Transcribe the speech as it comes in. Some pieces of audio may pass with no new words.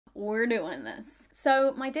we're doing this.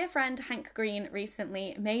 So my dear friend Hank Green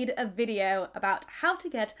recently made a video about how to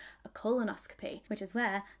get a colonoscopy, which is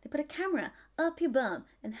where they put a camera up your bum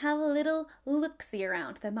and have a little look-see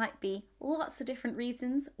around. There might be lots of different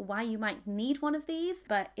reasons why you might need one of these,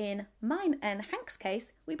 but in mine and Hank's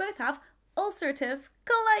case, we both have ulcerative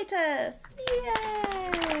colitis.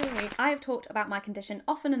 Yay! I have talked about my condition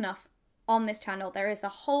often enough on this channel. There is a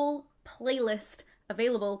whole playlist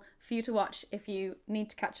available for you to watch if you need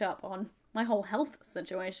to catch up on my whole health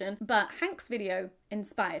situation. But Hank's video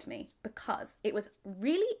inspired me because it was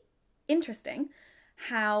really interesting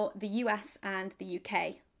how the US and the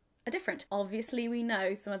UK are different. Obviously, we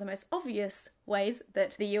know some of the most obvious ways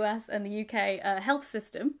that the US and the UK health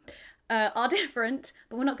system are different,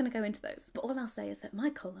 but we're not going to go into those. But all I'll say is that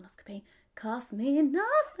my colonoscopy cost me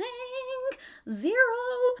nothing. Zero.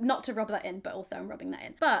 Not to rub that in, but also I'm rubbing that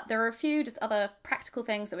in. But there are a few just other practical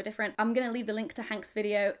things that were different. I'm going to leave the link to Hank's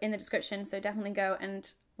video in the description, so definitely go and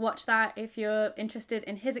watch that if you're interested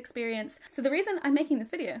in his experience. So the reason I'm making this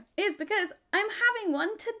video is because I'm having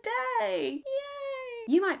one today. Yay!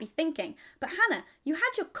 You might be thinking, but Hannah, you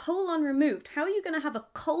had your colon removed. How are you going to have a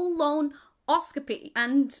colonoscopy?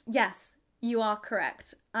 And yes, you are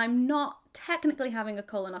correct. I'm not technically having a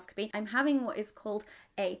colonoscopy. I'm having what is called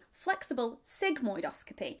a flexible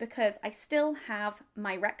sigmoidoscopy because I still have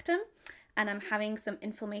my rectum and I'm having some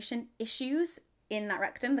inflammation issues in that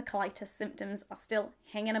rectum. The colitis symptoms are still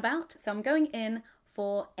hanging about. So I'm going in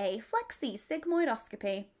for a flexi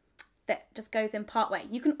sigmoidoscopy that just goes in part way.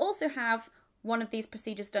 You can also have one of these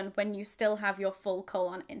procedures done when you still have your full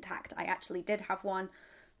colon intact. I actually did have one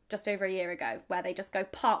just over a year ago where they just go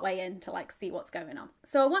part way in to like see what's going on.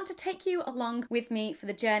 So I want to take you along with me for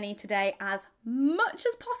the journey today as much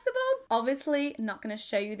as possible. Obviously not going to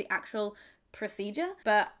show you the actual procedure,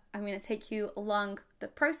 but I'm going to take you along the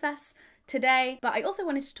process today. But I also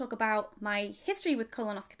wanted to talk about my history with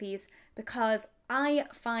colonoscopies because I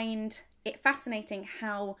find it fascinating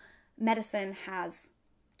how medicine has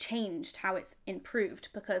changed, how it's improved,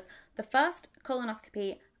 because the first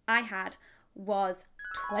colonoscopy I had was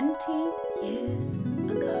 20 years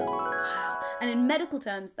ago. Wow. And in medical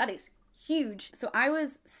terms, that is huge. So I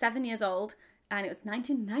was 7 years old and it was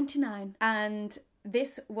 1999. And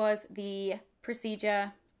this was the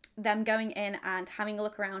procedure. Them going in and having a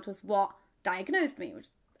look around was what diagnosed me. Which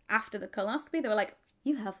after the colonoscopy, they were like,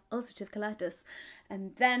 you have ulcerative colitis.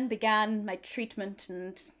 And then began my treatment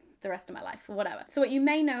and the rest of my life or whatever. So what you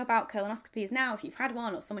may know about colonoscopies now, if you've had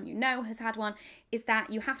one or someone you know has had one, is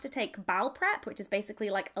that you have to take bowel prep, which is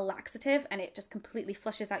basically like a laxative, and it just completely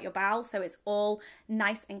flushes out your bowel so it's all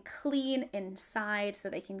nice and clean inside so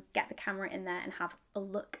they can get the camera in there and have a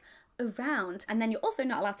look around. And then you're also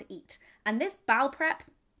not allowed to eat. And this bowel prep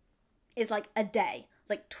is like a day,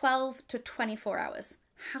 like 12 to 24 hours.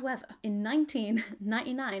 However, in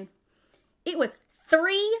 1999, it was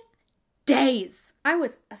 3 days. I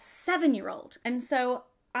was a 7-year-old. And so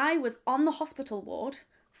I was on the hospital ward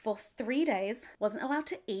for 3 days, wasn't allowed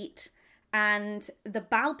to eat. And the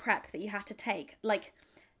bowel prep that you had to take, like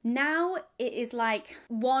now it is like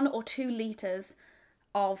 1 or 2 liters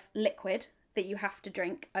of liquid that you have to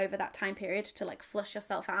drink over that time period to like flush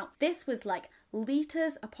yourself out. This was like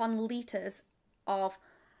liters upon liters of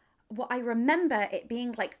what I remember it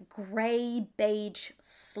being like grey beige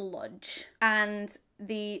sludge. And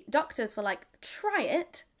the doctors were like, try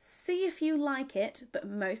it, see if you like it, but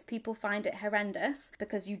most people find it horrendous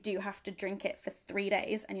because you do have to drink it for 3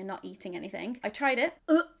 days and you're not eating anything. I tried it.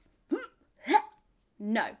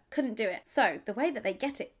 No, couldn't do it. So the way that they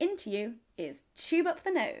get it into you is tube up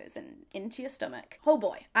the nose and into your stomach. Oh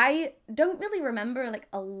boy. I don't really remember like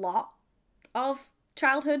a lot of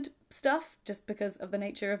childhood stuff just because of the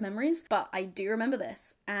nature of memories, but I do remember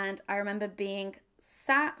this. And I remember being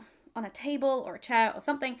sat on a table or a chair or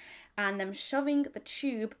something and them shoving the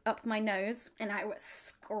tube up my nose and I was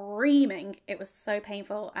screaming. It was so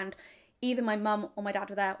painful, and either my mum or my dad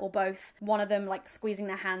were there or both, one of them like squeezing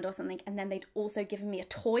their hand or something, and then they'd also given me a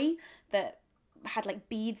toy that had like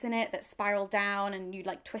beads in it that spiraled down and you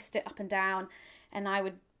like twist it up and down, and I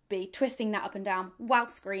would be twisting that up and down while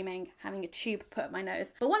screaming, having a tube put up my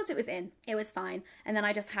nose. But once it was in, it was fine. And then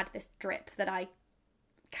I just had this drip that I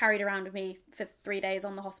carried around with me for 3 days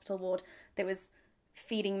on the hospital ward that was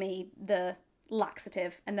feeding me the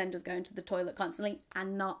laxative and then just going to the toilet constantly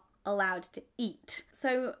and not allowed to eat.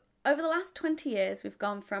 So over the last 20 years, we've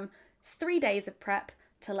gone from 3 days of prep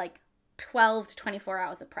to like 12 to 24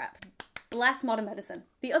 hours of prep. Bless modern medicine.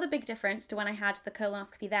 The other big difference to when I had the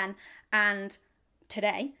colonoscopy then and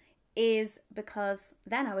today is because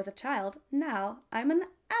then I was a child, now I'm an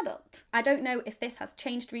adult. I don't know if this has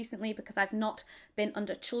changed recently because I've not been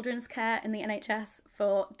under children's care in the NHS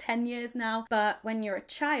for 10 years now, but when you're a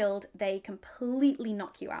child, they completely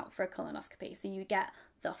knock you out for a colonoscopy. So you get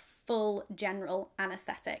the full general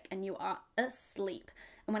anaesthetic and you are asleep.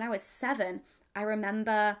 And when I was 7, I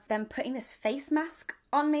remember them putting this face mask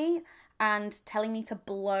on me and telling me to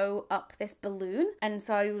blow up this balloon. And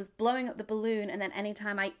so I was blowing up the balloon, and then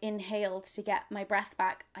anytime I inhaled to get my breath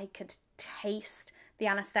back, I could taste the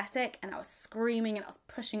anaesthetic, and I was screaming and I was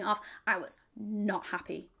pushing it off. I was not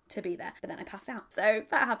happy to be there, but then I passed out. So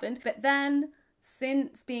that happened. But then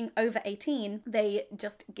since being over 18, they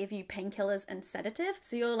just give you painkillers and sedative.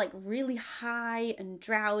 So you're like really high and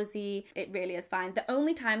drowsy. It really is fine. The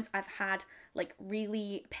only times I've had like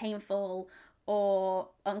really painful or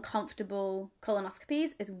uncomfortable colonoscopies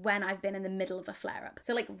is when I've been in the middle of a flare-up.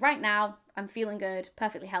 So like right now, I'm feeling good,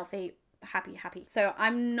 perfectly healthy, happy. So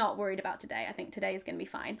I'm not worried about today. I think today is going to be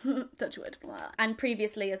fine. Touch wood. And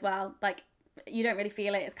previously as well, like you don't really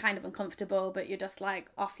feel it. It's kind of uncomfortable, but you're just like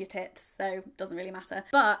off your tits, so it doesn't really matter.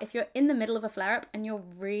 But if you're in the middle of a flare-up and you're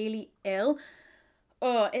really ill,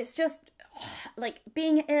 it's just like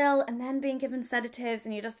being ill and then being given sedatives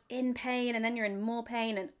and you're just in pain and then you're in more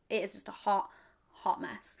pain, and it is just a hot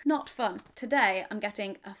mess. Not fun. Today I'm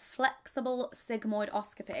getting a flexible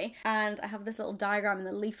sigmoidoscopy, and I have this little diagram in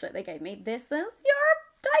the leaflet they gave me. This is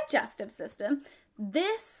your digestive system.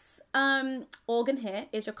 This organ here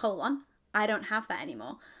is your colon. I don't have that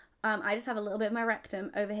anymore. I just have a little bit of my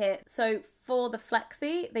rectum over here. So for the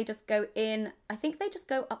flexi, they just go in, I think they just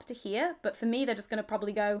go up to here, but for me, they're just gonna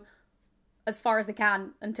probably go as far as they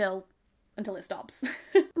can until it stops.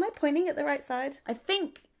 Am I pointing at the right side? I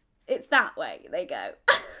think it's that way they go.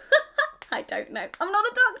 I don't know. I'm not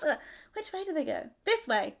a doctor. Which way do they go? This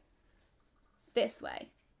way. This way.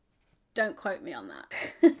 Don't quote me on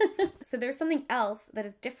that. So there's something else that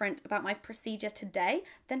is different about my procedure today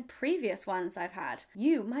than previous ones I've had.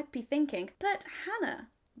 You might be thinking, but Hannah,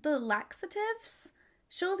 the laxatives?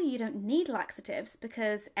 Surely you don't need laxatives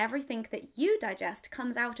because everything that you digest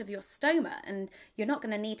comes out of your stoma, and you're not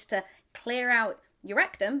going to need to clear out your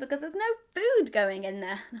rectum because there's no food going in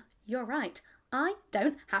there. You're right. I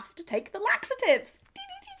don't have to take the laxatives.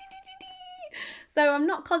 So I'm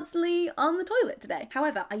not constantly on the toilet today.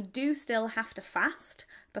 However, I do still have to fast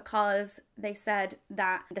because they said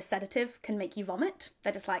that the sedative can make you vomit.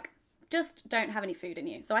 They're just like, just don't have any food in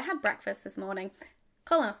you. So I had breakfast this morning,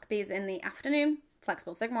 colonoscopies in the afternoon,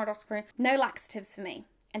 flexible sigmoidoscopy, no laxatives for me.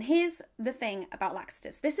 And here's the thing about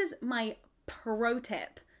laxatives. This is my pro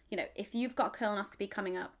tip. You know, if you've got a colonoscopy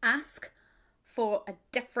coming up, ask for a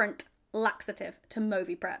different laxative to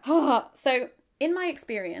Moviprep. So in my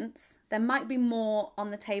experience, there might be more on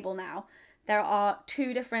the table now. There are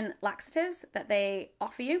 2 different laxatives that they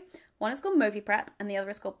offer you. One is called Moviprep and the other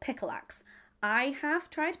is called Pickalax. I have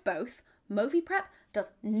tried both. Moviprep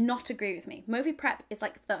does not agree with me. Moviprep is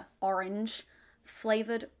like the orange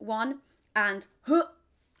flavoured one, and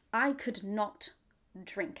I could not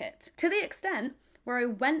drink it. To the extent where I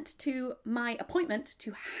went to my appointment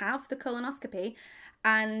to have the colonoscopy,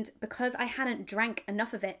 and because I hadn't drank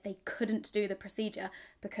enough of it, they couldn't do the procedure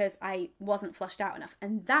because I wasn't flushed out enough.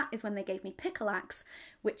 And that is when they gave me Pickalax,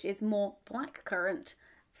 which is more blackcurrant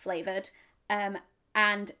flavoured.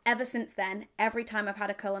 And ever since then, every time I've had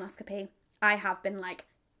a colonoscopy, I have been like,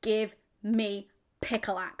 give me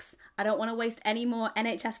Pickalax. I don't want to waste any more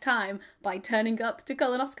NHS time by turning up to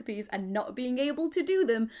colonoscopies and not being able to do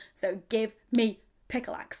them. So give me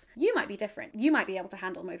Pickalax. You might be different. You might be able to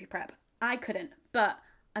handle Moviprep. I couldn't, but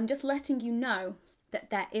I'm just letting you know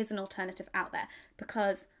that there is an alternative out there,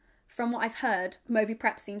 because from what I've heard,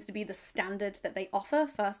 Moviprep seems to be the standard that they offer,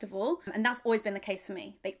 first of all, and that's always been the case for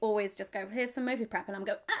me. They always just go, here's some Moviprep, and I'm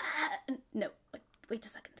go, no, wait a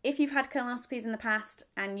second. If you've had colonoscopies in the past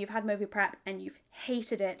and you've had Moviprep and you've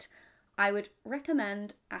hated it, I would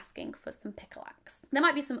recommend asking for some Pickalax. There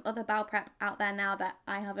might be some other bowel prep out there now that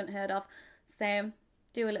I haven't heard of, so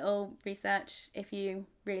do a little research if you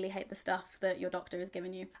really hate the stuff that your doctor has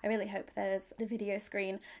given you. I really hope there's the video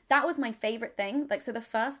screen. That was my favourite thing. Like, so the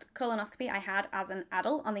first colonoscopy I had as an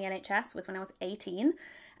adult on the NHS was when I was 18,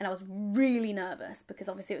 and I was really nervous because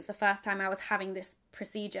obviously it was the first time I was having this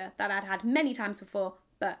procedure that I'd had many times before,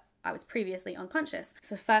 but I was previously unconscious. It's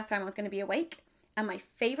the first time I was going to be awake, and my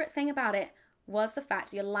favourite thing about it was the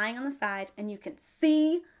fact you're lying on the side and you can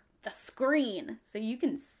see the screen. So you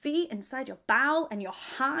can see inside your bowel and you're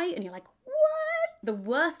high and you're like, what? The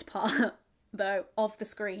worst part, though, of the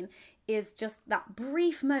screen is just that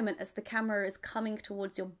brief moment as the camera is coming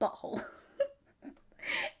towards your butthole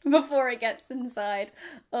before it gets inside.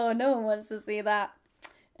 Oh, no one wants to see that.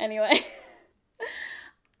 Anyway,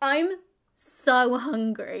 I'm so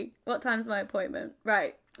hungry. What time's my appointment?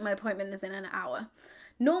 Right, my appointment is in an hour.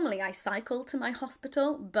 Normally I cycle to my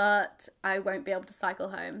hospital, but I won't be able to cycle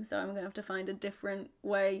home, so I'm gonna have to find a different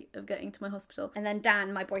way of getting to my hospital. And then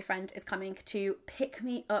Dan, my boyfriend, is coming to pick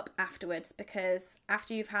me up afterwards, because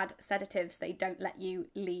after you've had sedatives, they don't let you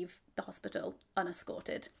leave the hospital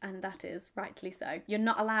unescorted, and that is rightly so. You're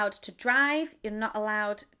not allowed to drive, you're not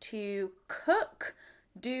allowed to cook,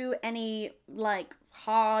 do any like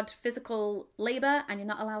hard physical labour, and you're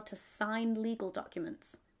not allowed to sign legal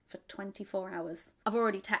documents for 24 hours. I've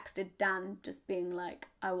already texted Dan just being like,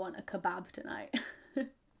 I want a kebab tonight.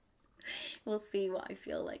 We'll see what I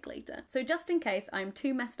feel like later. So just in case I'm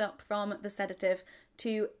too messed up from the sedative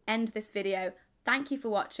to end this video, thank you for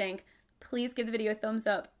watching. Please give the video a thumbs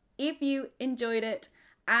up if you enjoyed it,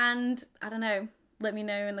 and I don't know, let me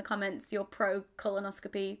know in the comments your pro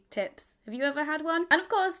colonoscopy tips. Have you ever had one? And of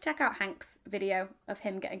course, check out Hank's video of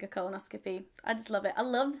him getting a colonoscopy. I just love it. I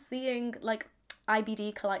love seeing like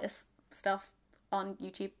IBD colitis stuff on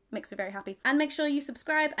YouTube. Makes me very happy. And make sure you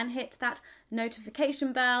subscribe and hit that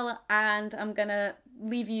notification bell, and I'm gonna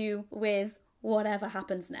leave you with whatever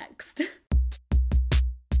happens next.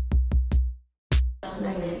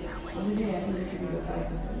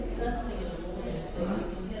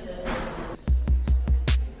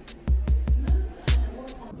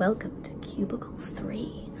 Welcome to cubicle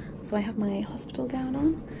 3. So I have my hospital gown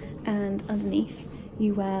on, and underneath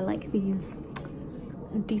you wear like these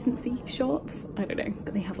decency shorts, I don't know,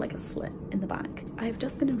 but they have like a slit in the back. I've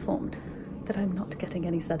just been informed that I'm not getting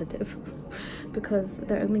any sedative because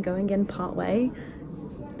they're only going in part way.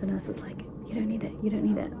 The nurse was like, you don't need it, you don't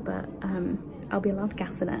need it, but I'll be allowed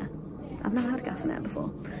gas and air. I've never had gas and air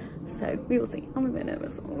before, so we will see. I'm a bit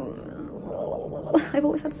nervous. I've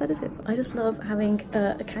always had sedative. I just love having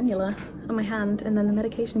a cannula on my hand and then the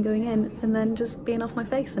medication going in and then just being off my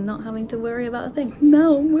face and not having to worry about a thing.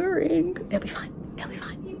 Now I'm worrying. It'll be fine. It'll be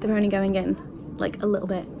fine. They're only going in like a little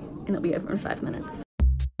bit and it'll be over in 5 minutes.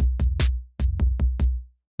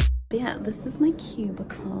 But yeah, this is my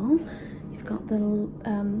cubicle. You've got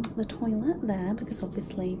the toilet there because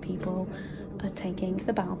obviously people are taking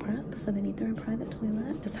the bowel prep, so they need their own private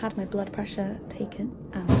toilet. Just had my blood pressure taken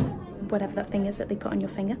and whatever that thing is that they put on your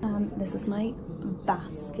finger. This is my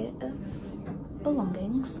basket of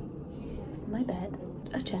belongings, my bed,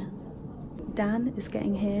 a chair. Dan is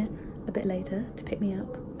getting here a bit later to pick me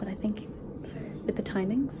up, but I think with the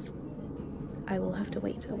timings, I will have to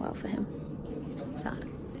wait a while for him. Sad.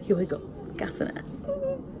 Here we go, gas in it.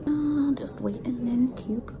 Just waiting in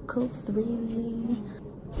cubicle 3.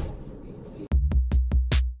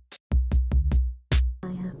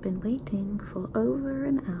 I have been waiting for over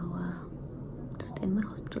an hour, just in my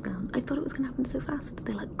hospital gown. I thought it was gonna happen so fast.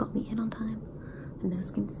 They like got me in on time. The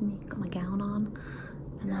nurse came to see me, got my gown on,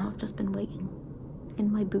 and now I've just been waiting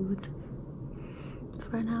in my booth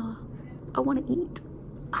for an hour. I want to eat.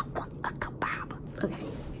 I want a kebab. Okay,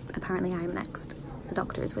 apparently I am next. The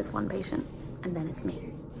doctor is with one patient, and then it's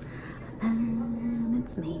me. And then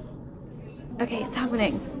it's me. Okay, it's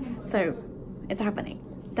happening. So, it's happening.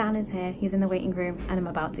 Dan is here, he's in the waiting room, and I'm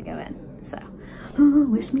about to go in. So, oh,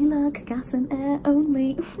 wish me luck, gas and air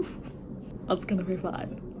only. That's gonna be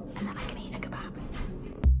fine. And then I can eat a kebab.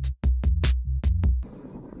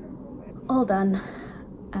 All done.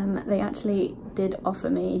 They actually did offer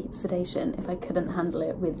me sedation if I couldn't handle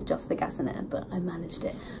it with just the gas in it, but I managed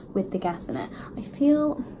it with the gas in it. I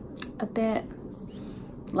feel a bit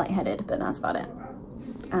lightheaded, but that's about it.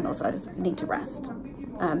 And also I just need to rest.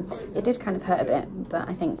 It did kind of hurt a bit, but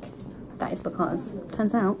I think that is because,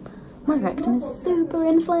 turns out, my rectum is super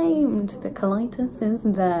inflamed. The colitis is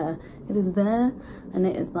there. It is there, and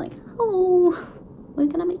it is like, oh, we're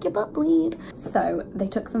gonna make your butt bleed. So they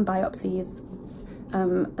took some biopsies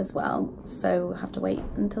as well, so have to wait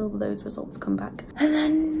until those results come back and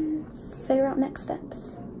then figure out next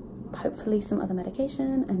steps. Hopefully some other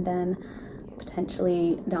medication, and then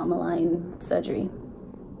potentially down the line surgery.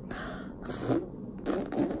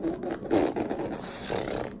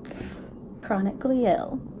 Chronically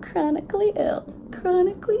ill, chronically ill,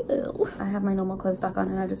 chronically ill. I have my normal clothes back on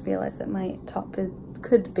and I just realised that my top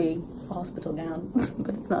could be a hospital gown,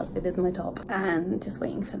 but it's not, it is my top. And just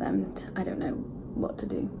waiting for them to, I don't know what to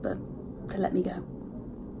do, but to let me go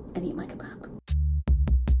and eat my kebab.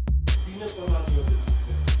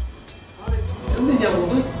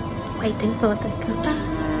 Waiting for the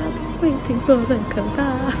kebab, waiting for the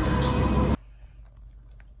kebab.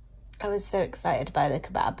 I was so excited by the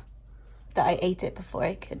kebab that I ate it before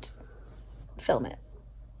I could film it.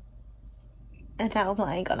 And now I'm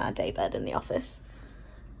lying on our daybed in the office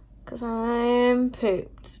because I'm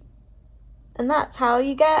pooped. And that's how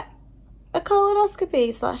you get a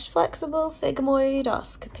colonoscopy / flexible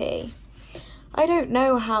sigmoidoscopy. I don't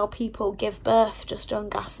know how people give birth just on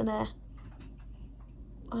gas and air.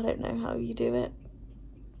 I don't know how you do it.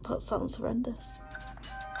 That sounds horrendous.